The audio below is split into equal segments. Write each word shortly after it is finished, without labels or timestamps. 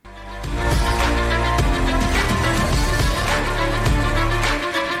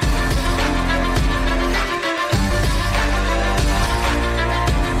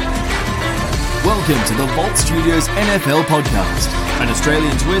Welcome to the Vault Studios NFL podcast, an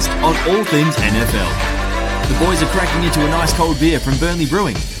Australian twist on all things NFL. The boys are cracking into a nice cold beer from Burnley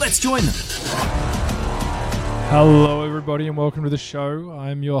Brewing. Let's join them. Hello, everybody, and welcome to the show.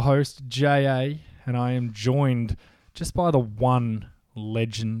 I'm your host, J.A., and I am joined just by the one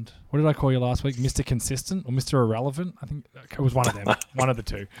legend. What did I call you last week? Mr. Consistent or Mr. Irrelevant? I think it was one of them. One of the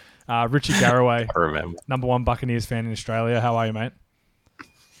two. Richie Garraway, I remember. number one Buccaneers fan in Australia. How are you, mate?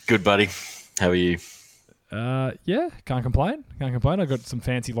 Good, buddy. How are you? Yeah, can't complain. I got some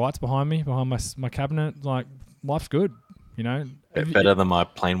fancy lights behind me, behind my cabinet. Like, life's good, you know. Better than my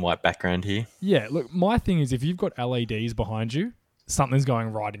plain white background here. Yeah, look, my thing is if you've got LEDs behind you, something's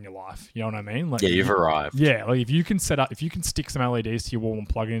going right in your life. You know what I mean? Like, Yeah, you've arrived. Yeah, like if you can stick some LEDs to your wall and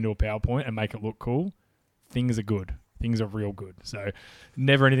plug it into a PowerPoint and make it look cool, things are good. Things are real good. So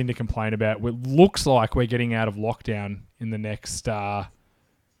never anything to complain about. It looks like we're getting out of lockdown in the next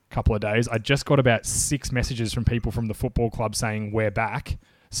couple of days. I just got about 6 messages from people from the football club saying we're back.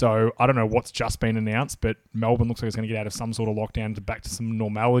 So I don't know what's just been announced, but Melbourne looks like it's going to get out of some sort of lockdown to back to some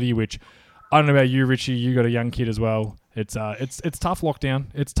normality, which I don't know about you, Richie. You got a young kid as well. It's tough lockdown.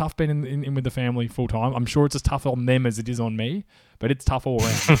 It's tough being in with the family full time. I'm sure it's as tough on them as it is on me, but it's tough all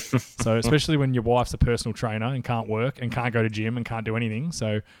around. So especially when your wife's a personal trainer and can't work and can't go to gym and can't do anything.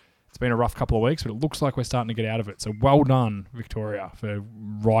 So it's been a rough couple of weeks, but it looks like we're starting to get out of it. So well done, Victoria, for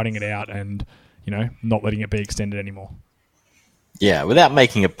riding it out and, you know, not letting it be extended anymore. Yeah, without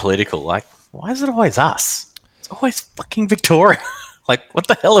making it political, like, why is it always us? It's always fucking Victoria. Like, what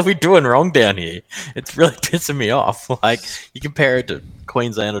the hell are we doing wrong down here? It's really pissing me off. Like, you compare it to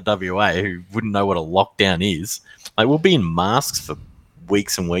Queensland or WA, who wouldn't know what a lockdown is. Like, we'll be in masks for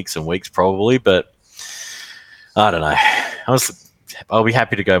weeks and weeks and weeks probably, but I don't know. I'll be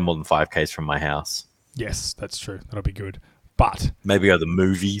happy to go more than 5Ks from my house. Yes, that's true. That'll be good. But Maybe go to the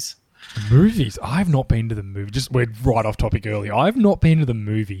movies. movies, I've not been to the movie. Just we're right off topic earlier. I've not been to the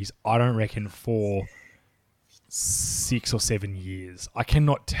movies, I don't reckon, for 6 or 7 years. I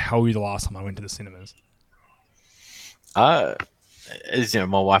cannot tell you the last time I went to the cinemas. As you know,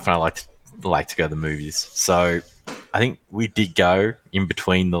 my wife and I like to go to the movies. So I think we did go in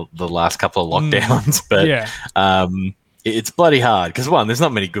between the last couple of lockdowns, but yeah. It's bloody hard because, one, there's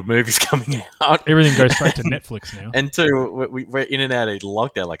not many good movies coming out. Everything goes straight to Netflix now. And two, we're in and out of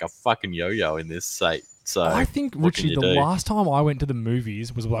lockdown like a fucking yo-yo in this state. So I think, Richie, the last time I went to the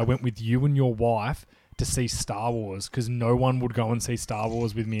movies was when I went with you and your wife to see Star Wars, because no one would go and see Star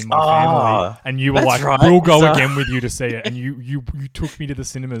Wars with me and my family. And you were like, right. We'll go again with you to see it. And you took me to the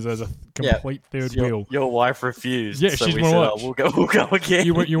cinemas as a complete third wheel. Your wife refused. Yeah, so she's we said, we'll go again.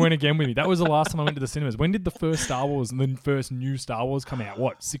 You went again with me. That was the last time I went to the cinemas. When did the first Star Wars and the first new Star Wars come out?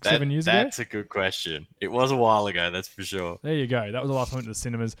 What, 7 years ago? That's a good question. It was a while ago, that's for sure. There you go. That was the last time I went to the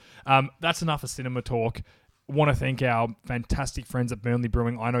cinemas. That's enough of cinema talk. Want to thank our fantastic friends at Burnley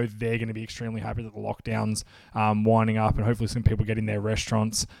Brewing. I know they're going to be extremely happy that the lockdown's winding up, and hopefully some people get in their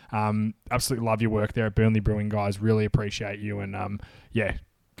restaurants. Absolutely love your work there at Burnley Brewing, guys. Really appreciate you, and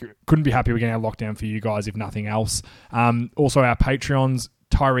couldn't be happy we're getting our lockdown for you guys, if nothing else. Also, our Patreons,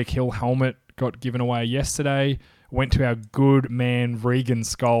 Tyreek Hill helmet got given away yesterday. Went to our good man Regan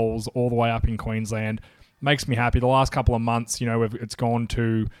Skulls all the way up in Queensland. Makes me happy. The last couple of months, you know, it's gone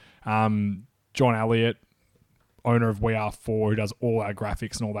to John Elliott, owner of We Are 4, who does all our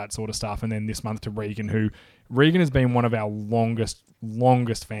graphics and all that sort of stuff. And then this month to Regan, has been one of our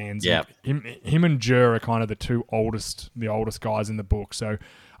longest fans. Yeah. Him and Jer are kind of the oldest guys in the book. So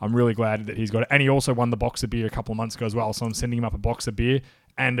I'm really glad that he's got it. And he also won the box of beer a couple of months ago as well. So I'm sending him up a box of beer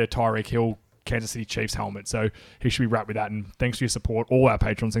and a Tyreek Hill Kansas City Chiefs helmet. So he should be wrapped with that. And thanks for your support. All our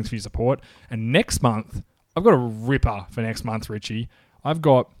patrons, thanks for your support. And next month, I've got a ripper for next month, Richie. I've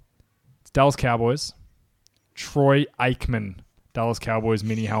got Dallas Cowboys, Troy Aikman, Dallas Cowboys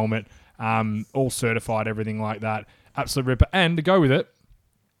mini helmet, all certified, everything like that. Absolute ripper. And to go with it,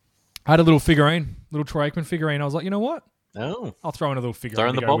 I had a little Troy Aikman figurine. I was like, you know what? Oh, I'll throw in a little figurine. Throw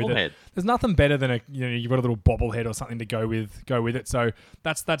in the bobblehead. There's nothing better than you've got a little bobblehead or something to go with it. So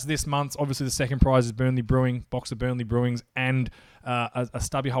that's this month. Obviously, the second prize is Burnley Brewing, box of Burnley Brewings, and a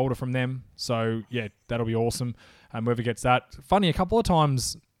stubby holder from them. So yeah, that'll be awesome. Whoever gets that. Funny, a couple of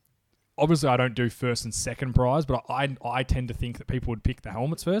times. Obviously, I don't do first and second prize, but I tend to think that people would pick the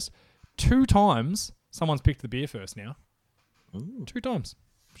helmets first. 2 times, someone's picked the beer first now. Ooh. 2 times,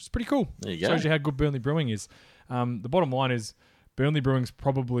 which is pretty cool. There you go. Shows you how good Burnley Brewing is. The bottom line is Burnley Brewing's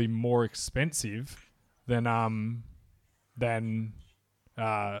probably more expensive than a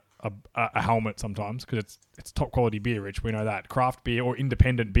helmet sometimes, because it's top quality beer, Rich. We know that. Craft beer or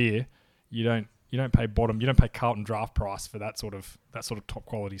independent beer, you don't pay Carlton draft price for that sort of top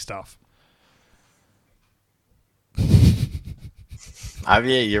quality stuff. Oh,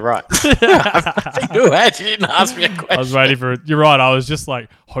 yeah, you're right. I think you had. You didn't ask me a question. I was waiting for it. You're right. I was just like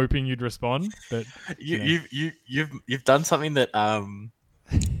hoping you'd respond, but You've done something that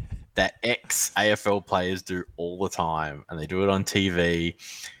that ex AFL players do all the time, and they do it on TV.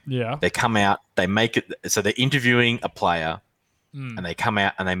 yeah, They come out, they make it. So they're interviewing a player, and they come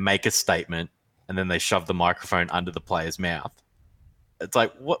out and they make a statement, and then they shove the microphone under the player's mouth. It's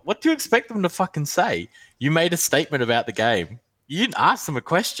like, what do you expect them to fucking say? You made a statement about the game. You didn't ask them a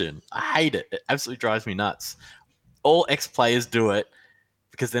question. I hate it. It absolutely drives me nuts. All ex-players do it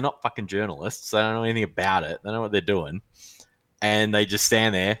because they're not fucking journalists. They don't know anything about it. They don't know what they're doing. And they just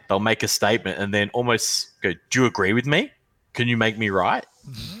stand there. They'll make a statement and then almost go, do you agree with me? Can you make me right?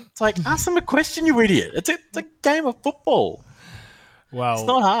 It's like, ask them a question, you idiot. It's a game of football. well, It's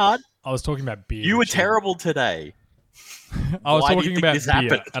not hard. I was talking about beer. You were terrible today. I was Why do you talking think about this beer,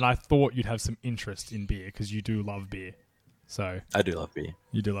 happened? and I thought you'd have some interest in beer because you do love beer. So I do love beer.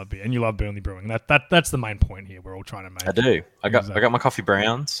 you do love beer, and you love Burnley Brewing. That's the main point here. We're all trying to make. I do. I got my coffee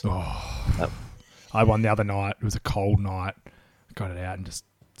browns. I won the other night. It was a cold night. Got it out and just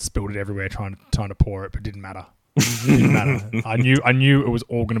spilled it everywhere, trying to pour it, but it didn't matter. Didn't matter. I knew it was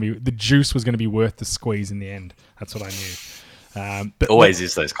all going to be. The juice was going to be worth the squeeze in the end. That's what I knew. But Always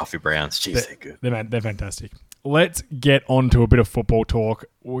is those coffee browns. Jeez, they're good. They're fantastic. Let's get on to a bit of football talk.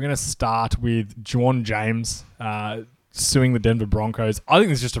 We're going to start with Juwan James suing the Denver Broncos. I think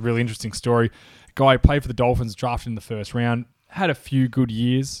this is just a really interesting story. Guy played for the Dolphins, drafted in the first round, had a few good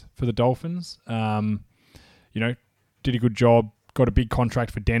years for the Dolphins. Did a good job, got a big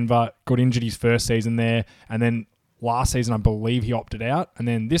contract for Denver, got injured his first season there, and then last season I believe he opted out. And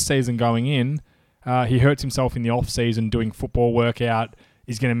then this season going in, he hurts himself in the off-season doing football workout.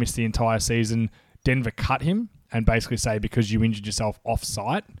 He's going to miss the entire season. Denver cut him and basically say because you injured yourself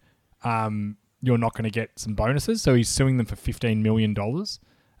off-site, you're not going to get some bonuses. So he's suing them for $15 million,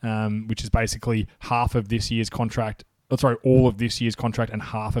 which is basically half of this year's contract. All of this year's contract and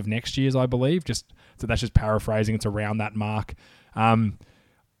half of next year's, I believe. So that's just paraphrasing. It's around that mark.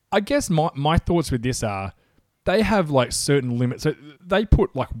 I guess my thoughts with this are they have like certain limits. So they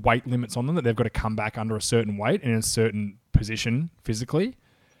put like weight limits on them that they've got to come back under a certain weight and in a certain position physically.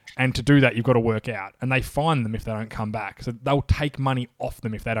 And to do that, you've got to work out. And they fine them if they don't come back. So they'll take money off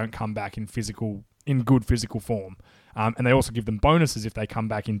them if they don't come back in good physical form. And they also give them bonuses if they come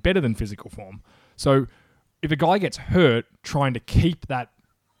back in better than physical form. So if a guy gets hurt trying to keep that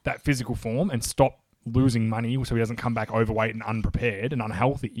physical form and stop losing money so he doesn't come back overweight and unprepared and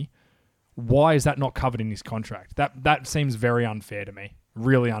unhealthy, why is that not covered in his contract? That seems very unfair to me.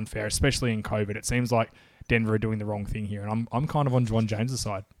 Really unfair, especially in COVID. It seems like Denver are doing the wrong thing here, and I'm kind of on Juwan James'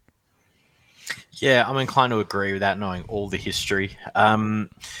 side. Yeah, I'm inclined to agree without knowing all the history.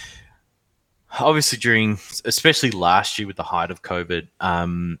 Obviously, especially last year with the height of COVID,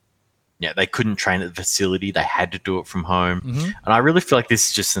 they couldn't train at the facility. They had to do it from home. Mm-hmm. And I really feel like this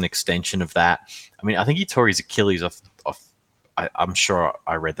is just an extension of that. I mean, I think he tore his Achilles off. I'm sure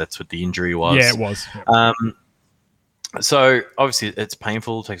I read that's what the injury was. Yeah, it was. Yeah. So obviously it's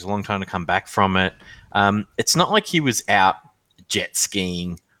painful. It takes a long time to come back from it. It's not like he was out jet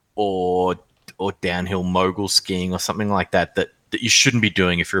skiing or downhill mogul skiing or something like that you shouldn't be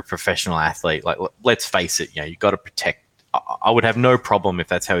doing if you're a professional athlete. Like, let's face it, you got to protect. I would have no problem if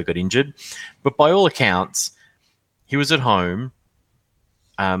that's how he got injured. But by all accounts, he was at home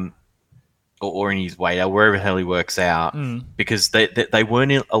or in his weight out, wherever the hell he works out, because they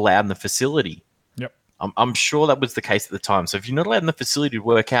weren't allowed in the facility. Yep. I'm sure that was the case at the time. So if you're not allowed in the facility to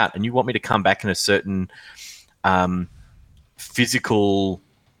work out and you want me to come back in a certain physical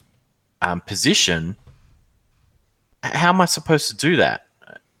position, how am I supposed to do that?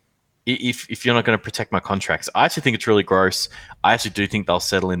 If you're not going to protect my contracts. I actually think it's really gross. I actually do think they'll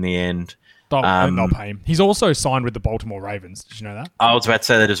settle in the end. They'll pay him. He's also signed with the Baltimore Ravens. Did you know that? I was about to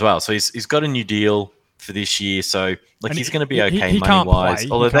say that as well. So he's got a new deal for this year. So he's going to be okay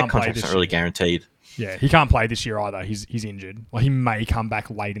money-wise. Although that contract's not really guaranteed. Yeah, he can't play this year either. He's injured. Well, he may come back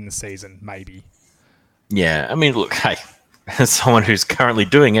late in the season, maybe. Yeah, I mean, look, hey, as someone who's currently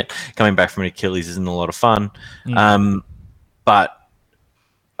doing it, coming back from an Achilles isn't a lot of fun. But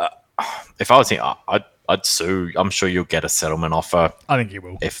if I was him, I'd sue. I'm sure you'll get a settlement offer. I think you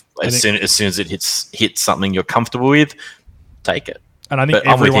will. As soon as it hits something you're comfortable with, take it. And I think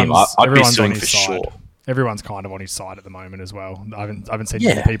I'd be suing for sure. Everyone's kind of on his side at the moment as well. I haven't seen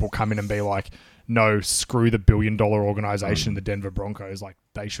many people come in and be like, no, screw the $1 billion organization, the Denver Broncos. Like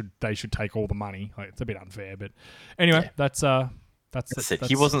they should take all the money. Like, it's a bit unfair, but anyway, that's it.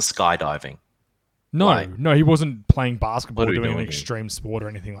 He wasn't skydiving. No, he wasn't playing basketball, What are we doing an doing extreme sport or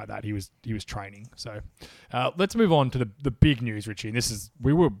anything like that. He was training. So let's move on to the big news, Richie. And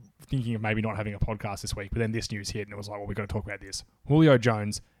we were thinking of maybe not having a podcast this week, but then this news hit and it was like, well, we've got to talk about this. Julio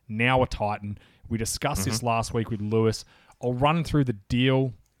Jones, now a Titan. We discussed this last week with Lewis. I'll run through the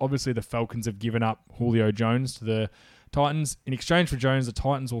deal. Obviously, the Falcons have given up Julio Jones to the Titans. In exchange for Jones, the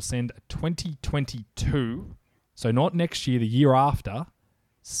Titans will send a 2022, so not next year, the year after,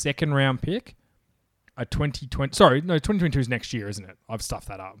 second round pick. A 2020, sorry, no, 2022 is next year, isn't it? I've stuffed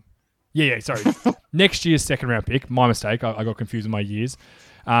that up. Yeah, sorry. Next year's second round pick. My mistake. I got confused with my years.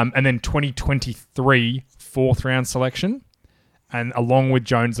 And then 2023 fourth round selection. And along with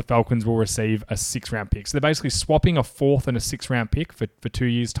Jones, the Falcons will receive a 6th round pick. So they're basically swapping a 4th and a 6th round pick for 2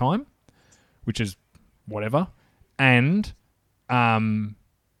 years' time, which is whatever. And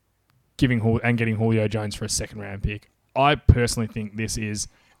getting Julio Jones for a 2nd round pick. I personally think this is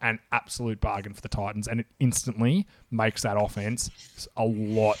an absolute bargain for the Titans, and it instantly makes that offense a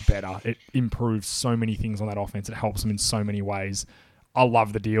lot better. It improves so many things on that offense. It helps them in so many ways. I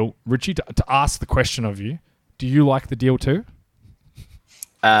love the deal. Richie, to ask the question of you, do you like the deal too?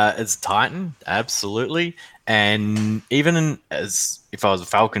 As a Titan, absolutely. And even as if I was a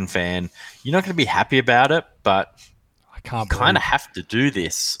Falcon fan, you're not going to be happy about it, but you kind of have to do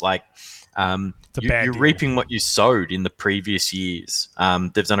this. Like, you're reaping what you sowed in the previous years.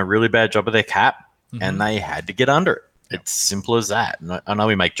 They've done a really bad job of their cap, and they had to get under it. Yep. It's simple as that. And I know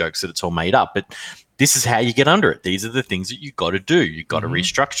we make jokes that it's all made up, but this is how you get under it. These are the things that you got to do. You got to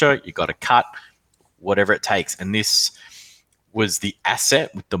restructure. You got to cut, whatever it takes. And this was the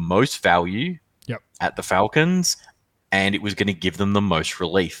asset with the most value at the Falcons, and it was going to give them the most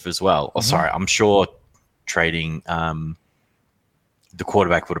relief as well. Oh, sorry, I'm sure trading the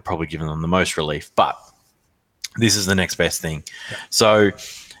quarterback would have probably given them the most relief, but this is the next best thing. Yep. So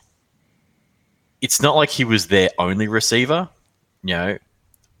it's not like he was their only receiver. You know,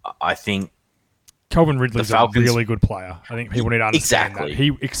 I think Calvin Ridley's a really good player. I think people need to understand that. Exactly.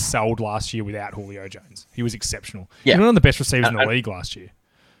 He excelled last year without Julio Jones. He was exceptional. Yeah. He's one of the best receivers in the league last year.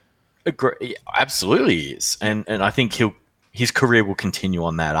 Absolutely is. And I think his career will continue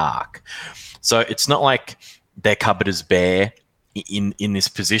on that arc. So it's not like their cupboard is bare in this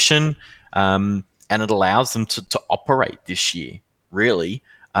position, and it allows them to operate this year, really.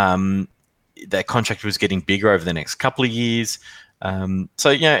 Their contract was getting bigger over the next couple of years. So,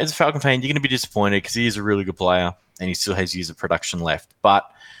 as a Falcon fan, you're going to be disappointed because he is a really good player and he still has years of production left. But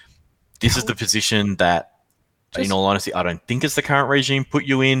this is the position that, in all honesty, I don't think it's the current regime put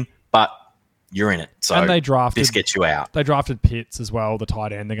you in, but you're in it. So and this gets you out. They drafted Pitts as well, the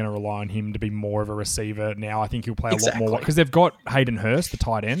tight end. They're going to rely on him to be more of a receiver now. I think he'll play a lot more because they've got Hayden Hurst, the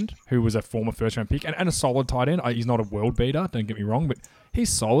tight end, who was a former first-round pick and a solid tight end. He's not a world beater, don't get me wrong, but he's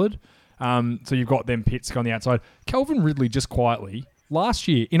solid. So you've got them Pitts on the outside. Calvin Ridley, just quietly, last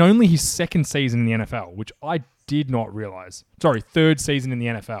year, in only his 2nd season in the NFL, which I did not realize. Sorry, 3rd season in the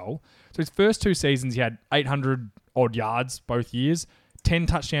NFL. So his first 2 seasons, he had 800-odd yards both years, 10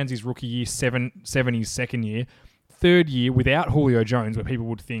 touchdowns his rookie year, 7 his second year. 3rd year, without Julio Jones, where people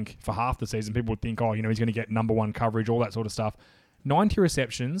would think, for half the season, people would think, he's going to get number 1 coverage, all that sort of stuff. 90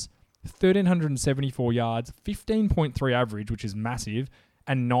 receptions, 1,374 yards, 15.3 average, which is massive,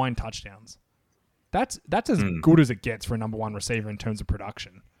 and 9 touchdowns. That's as good as it gets for a number 1 receiver in terms of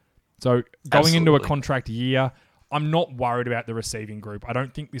production. So going into a contract year, I'm not worried about the receiving group. I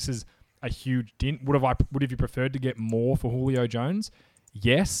don't think this is a huge dent. Would have you preferred to get more for Julio Jones?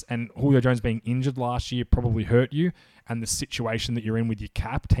 Yes, and Julio Jones being injured last year probably hurt you, and the situation that you're in with your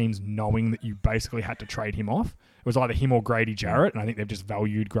cap, teams knowing that you basically had to trade him off. It was either him or Grady Jarrett, and I think they've just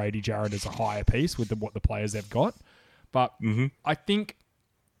valued Grady Jarrett as a higher piece with what the players they've got. But I think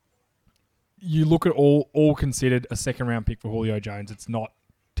you look at all considered a 2nd round pick for Julio Jones, it's not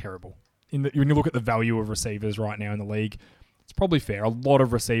terrible. When you look at the value of receivers right now in the league, it's probably fair. A lot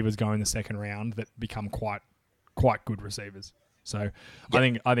of receivers go in the 2nd round that become quite good receivers. So I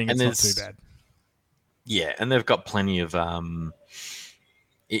think it's not too bad. Yeah, and they've got plenty of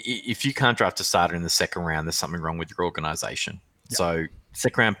if you can't draft a starter in the 2nd round, there's something wrong with your organization. Yep. So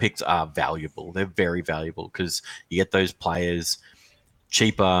 2nd round picks are valuable. They're very valuable because you get those players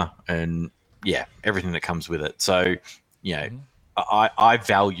cheaper and everything that comes with it. So, I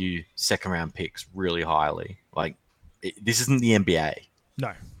value 2nd round picks really highly. Like, this isn't the NBA.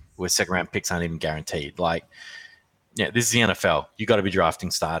 No. Where 2nd round picks aren't even guaranteed. Like, this is the NFL. You got to be drafting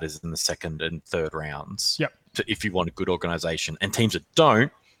starters in the 2nd and 3rd rounds. Yep. If you want a good organization. And teams that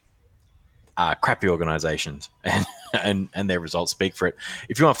don't are crappy organizations. And their results speak for it.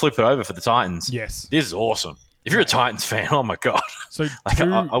 If you want to flip it over for the Titans, yes, this is awesome. If you're a Titans fan, oh my god! So like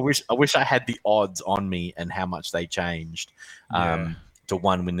I wish I had the odds on me and how much they changed to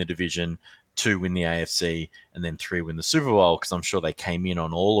 1, win the division, 2, win the AFC, and then 3, win the Super Bowl, because I'm sure they came in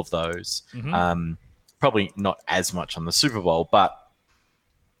on all of those. Probably not as much on the Super Bowl, but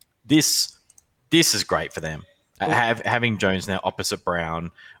this is great for them. Having Jones now opposite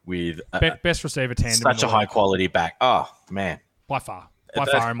Brown with best receiver tandem, such a high quality back. Oh man, by far,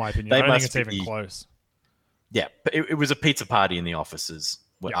 in my opinion, I don't think it's even close. Yeah, but it was a pizza party in the offices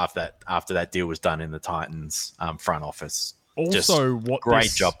after that deal was done in the Titans front office. Also,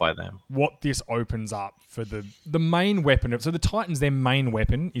 great job by them. What this opens up for the main weapon. So the Titans, their main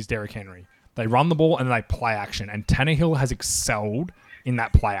weapon is Derrick Henry. They run the ball and they play action, and Tannehill has excelled in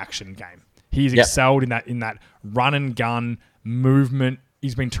that play action game. He's excelled in that run and gun movement.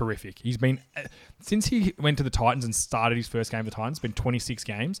 He's been terrific. He's been, since he went to the Titans and started his first game for the Titans, it's been 26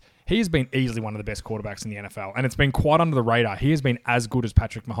 games. He has been easily one of the best quarterbacks in the NFL, and it's been quite under the radar. He has been as good as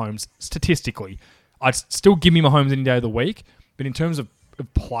Patrick Mahomes statistically. I'd still give me Mahomes any day of the week, but in terms of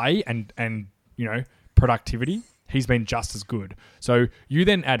play and productivity, he's been just as good. So you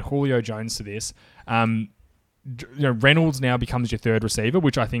then add Julio Jones to this. Reynolds now becomes your third receiver,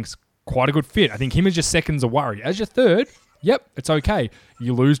 which I think is quite a good fit. I think him as your second's a worry. As your third, yep, it's okay.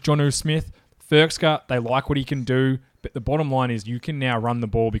 You lose Jonnu Smith. Ferkska, they like what he can do, but the bottom line is you can now run the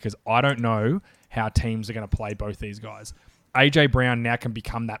ball, because I don't know how teams are going to play both these guys. AJ Brown now can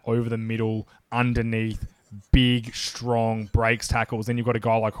become that over the middle, underneath, big, strong, breaks tackles. Then you've got a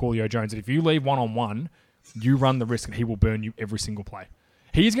guy like Julio Jones, and if you leave one-on-one, you run the risk that he will burn you every single play.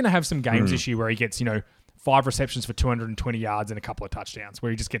 He's going to have some games this year where he gets, 5 receptions for 220 yards and a couple of touchdowns,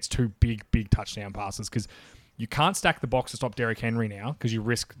 where he just gets 2 big touchdown passes, because you can't stack the box to stop Derrick Henry now, because you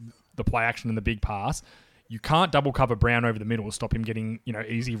risk the play action and the big pass. You can't double cover Brown over the middle to stop him getting,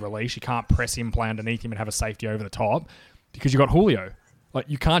 easy release. You can't press him, play underneath him, and have a safety over the top, because you got Julio. Like,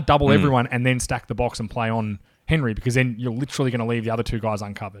 you can't double everyone and then stack the box and play on Henry, because then you're literally going to leave the other 2 guys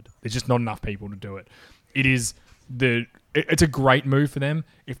uncovered. There's just not enough people to do it. It's a great move for them.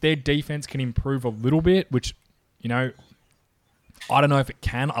 If their defense can improve a little bit, which, I don't know if it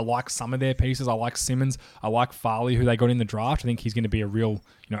can. I like some of their pieces. I like Simmons. I like Farley, who they got in the draft. I think he's going to be a real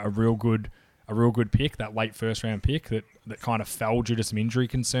good pick, that late first round pick that kind of fell due to some injury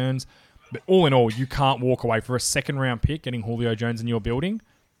concerns. But all in all, you can't walk away for a second round pick getting Julio Jones in your building.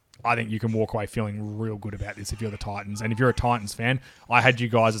 I think you can walk away feeling real good about this if you're the Titans. And if you're a Titans fan, I had you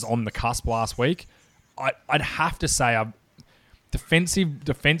guys as on the cusp last week. I'd have to say defense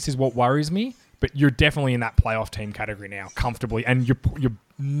is what worries me, but you're definitely in that playoff team category now, comfortably, and you're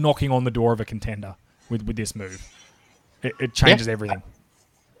knocking on the door of a contender with this move. It changes everything.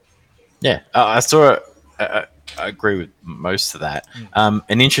 Yeah, I saw it. I agree with most of that.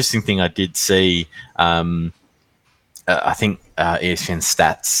 An interesting thing I did see, I think ESPN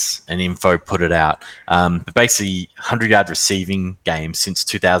Stats and Info put it out. But basically, 100-yard receiving games since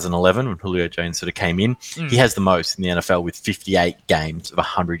 2011, when Julio Jones sort of came in. He has the most in the NFL with 58 games of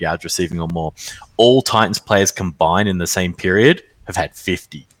 100 yards receiving or more. All Titans players combined in the same period have had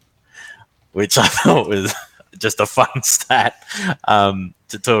 50, which I thought was just a fun stat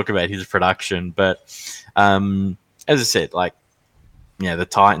to talk about his production. But as I said, the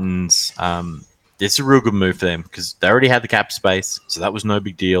Titans... it's a real good move for them, because they already had the cap space, so that was no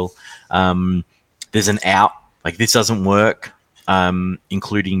big deal. There's an out. Like, this doesn't work,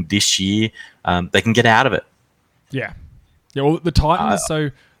 including this year. They can get out of it. Yeah. Well, the Titans,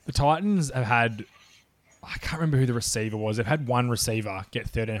 the Titans have had, I can't remember who the receiver was. They've had one receiver get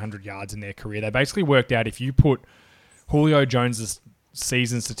 1,300 yards in their career. They basically worked out if you put Julio Jones'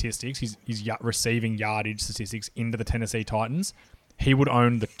 season statistics, his receiving yardage statistics, into the Tennessee Titans, he would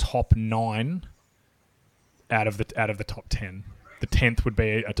own the top 9 out of the top 10. The 10th would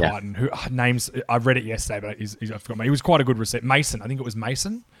be a Titan who names. I read it yesterday, but I forgot. He was quite a good receiver. Mason, I think it was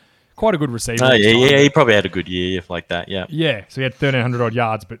Mason. Quite a good receiver. Oh yeah, he probably had a good year like that. Yeah. Yeah. So he had 1,300 odd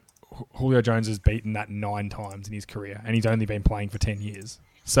yards, but Julio Jones has beaten that 9 times in his career, and he's only been playing for 10 years.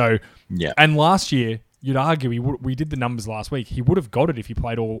 So yeah. And last year, you'd argue we did the numbers last week. He would have got it if he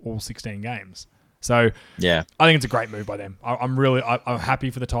played all 16 games. So yeah, I think it's a great move by them. I'm happy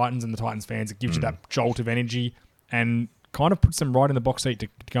for the Titans and the Titans fans. It gives you that jolt of energy and kind of puts them right in the box seat to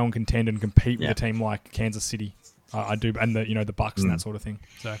go and contend and compete with a team like Kansas City. I do, and the Bucks and that sort of thing.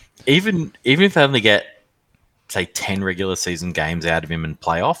 So even if they only get, say, 10 regular season games out of him in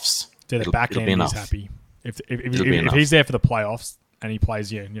playoffs, the back end is happy. If he's there for the playoffs and he plays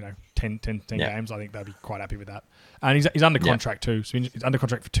 10 games, I think they'll be quite happy with that. And he's under contract too, so he's under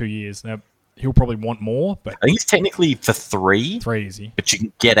contract for 2 years. Now, he'll probably want more, but I think it's technically for 3. 3 easy. But you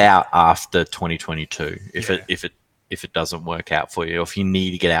can get out after 2022 Yeah. if it doesn't work out for you, or if you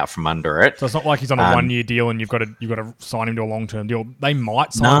need to get out from under it. So it's not like he's on a 1-year deal and you've got to sign him to a long-term deal. They might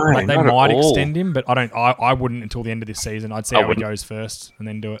extend him, but I wouldn't until the end of this season. I'd see how he goes first and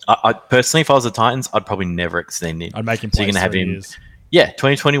then do it. I personally, if I was the Titans, I'd probably never extend him. I'd make him play, so you're going to have him years. Yeah,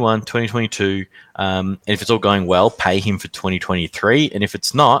 2021, 2022. And if it's all going well, pay him for 2023. And if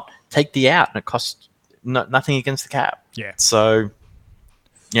it's not, take the out, and it costs nothing against the cap. Yeah. So,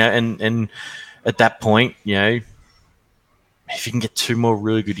 and at that point, if you can get 2 more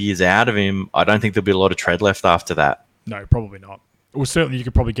really good years out of him, I don't think there'll be a lot of tread left after that. No, probably not. Well, certainly you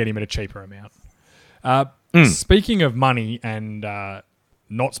could probably get him at a cheaper amount. Speaking of money and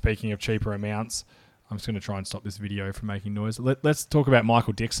not speaking of cheaper amounts, I'm just going to try and stop this video from making noise. Let's talk about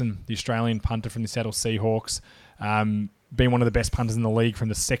Michael Dixon, the Australian punter from the Seattle Seahawks. Been one of the best punters in the league from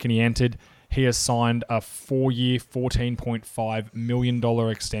the second he entered. He has signed a 4-year, $14.5 million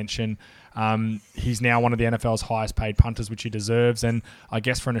extension. He's now one of the NFL's highest paid punters, which he deserves. And I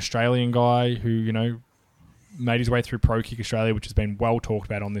guess for an Australian guy who, made his way through Pro Kick Australia, which has been well talked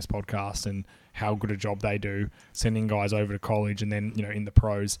about on this podcast, and how good a job they do sending guys over to college and then, in the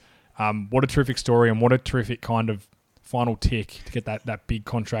pros. What a terrific story, and what a terrific kind of final tick to get that big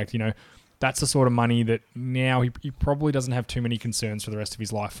contract. That's the sort of money that now he probably doesn't have too many concerns for the rest of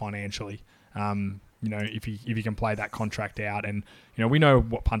his life financially. If he can play that contract out, and we know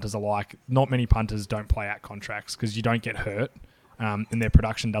what punters are like. Not many punters don't play out contracts because you don't get hurt, and their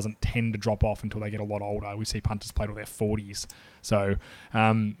production doesn't tend to drop off until they get a lot older. We see punters play till their 40s. So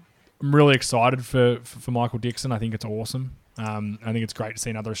I'm really excited for Michael Dixon. I think it's awesome. I think it's great to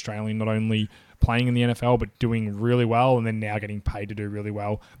see another Australian not only playing in the NFL but doing really well, and then now getting paid to do really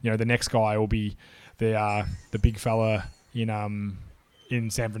well. The next guy will be the big fella in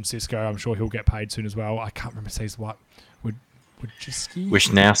San Francisco. I'm sure he'll get paid soon as well. I can't remember his what.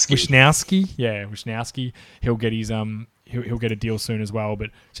 Wishnowski. Yeah, Wishnowski. He'll get his he'll get a deal soon as well.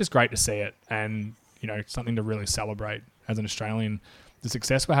 But it's just great to see it, and something to really celebrate as an Australian. The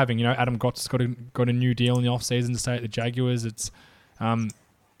success we're having. Adam Gott's got a new deal in the off season to stay at the Jaguars. It's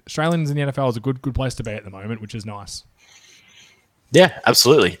Australians in the NFL is a good place to be at the moment, which is nice. Yeah,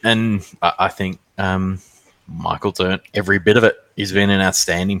 absolutely, and I think Michael's earned every bit of it. He's been an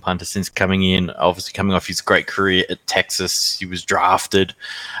outstanding punter since coming in. Obviously, coming off his great career at Texas, he was drafted,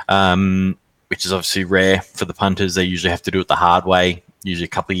 which is obviously rare for the punters. They usually have to do it the hard way, usually a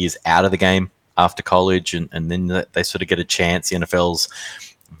couple of years out of the game after college, and then they sort of get a chance. The NFL's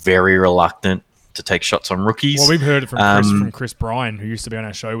very reluctant to take shots on rookies. Well, we've heard it from Chris Bryan, who used to be on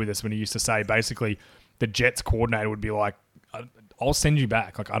our show with us, when he used to say basically the Jets coordinator would be like, I'll send you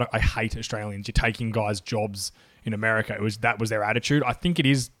back. Like, I hate Australians. You're taking guys' jobs in America. That was their attitude. I think it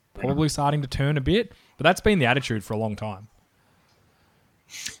is probably starting to turn a bit, but that's been the attitude for a long time.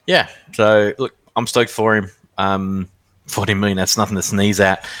 Yeah. So look, I'm stoked for him. $40 million, that's nothing to sneeze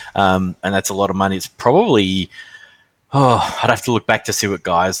at. And that's a lot of money. It's probably, I'd have to look back to see what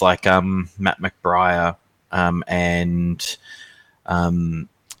guys like Matt McBriar and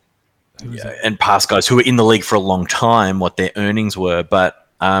past guys who were in the league for a long time, what their earnings were. But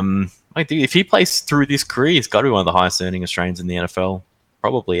if he plays through this career, he's got to be one of the highest earning Australians in the NFL,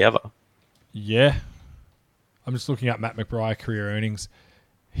 probably ever. Yeah. I'm just looking at Matt McBriar career earnings.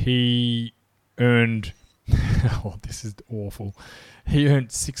 He earned... oh, this is awful. He earned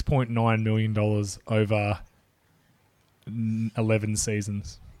 $6.9 million over 11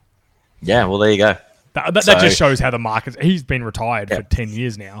 seasons. Yeah, well, there you go. That just shows how the market... He's been retired for 10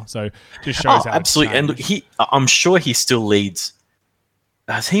 years now, so just shows how absolutely. And look, I'm sure he still leads...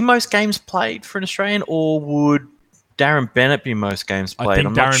 Has he most games played for an Australian, or would Darren Bennett be most games played?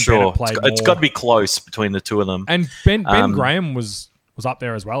 I'm not sure. It's got to be close between the two of them. And Ben Graham was up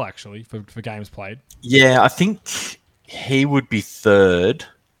there as well, actually, for games played. Yeah, I think he would be third,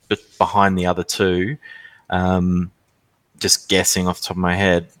 but behind the other two. Just guessing off the top of my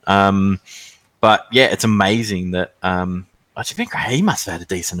head. But yeah, it's amazing that I think he must have had a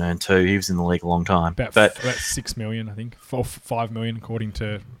decent earn too. He was in the league a long time. About 6 million, I think. 5 million according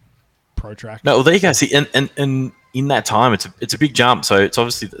to ProTrack. No, well, there you go. See, and in that time, it's a big jump. So it's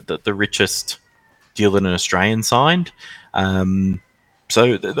obviously the richest deal that an Australian signed.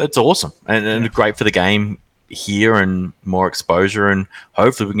 So that's awesome and great for the game here, and more exposure, and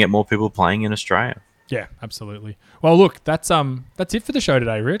hopefully we can get more people playing in Australia. Yeah, absolutely. Well, look, that's it for the show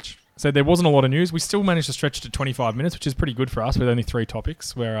today, Rich. So there wasn't a lot of news. We still managed to stretch it to 25 minutes, which is pretty good for us with only 3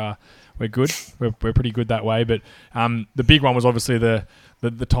 topics. We're good. We're pretty good that way. But the big one was obviously the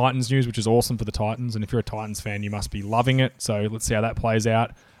Titans news, which is awesome for the Titans. And if you're a Titans fan, you must be loving it. So let's see how that plays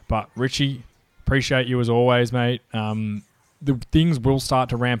out. But Richie, appreciate you as always, mate. The things will start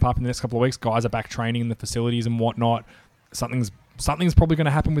to ramp up in the next couple of weeks. Guys are back training in the facilities and whatnot. Something's probably going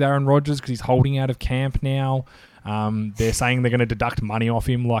to happen with Aaron Rodgers because he's holding out of camp now. They're saying they're going to deduct money off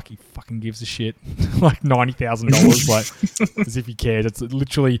him like he fucking gives a shit. Like $90,000, like as if he cares. It's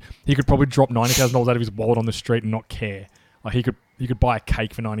literally, he could probably drop $90,000 out of his wallet on the street and not care. Like he could buy a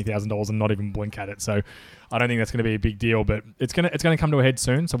cake for $90,000 and not even blink at it. So I don't think that's going to be a big deal, but it's going to come to a head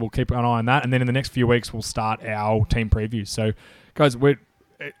soon. So we'll keep an eye on that. And then in the next few weeks, we'll start our team previews. So guys,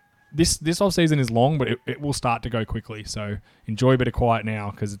 this off season is long, but it will start to go quickly. So enjoy a bit of quiet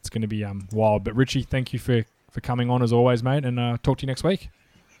now because it's going to be wild. But Richie, thank you for coming on as always, mate. And talk to you next week.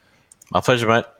 My pleasure, mate.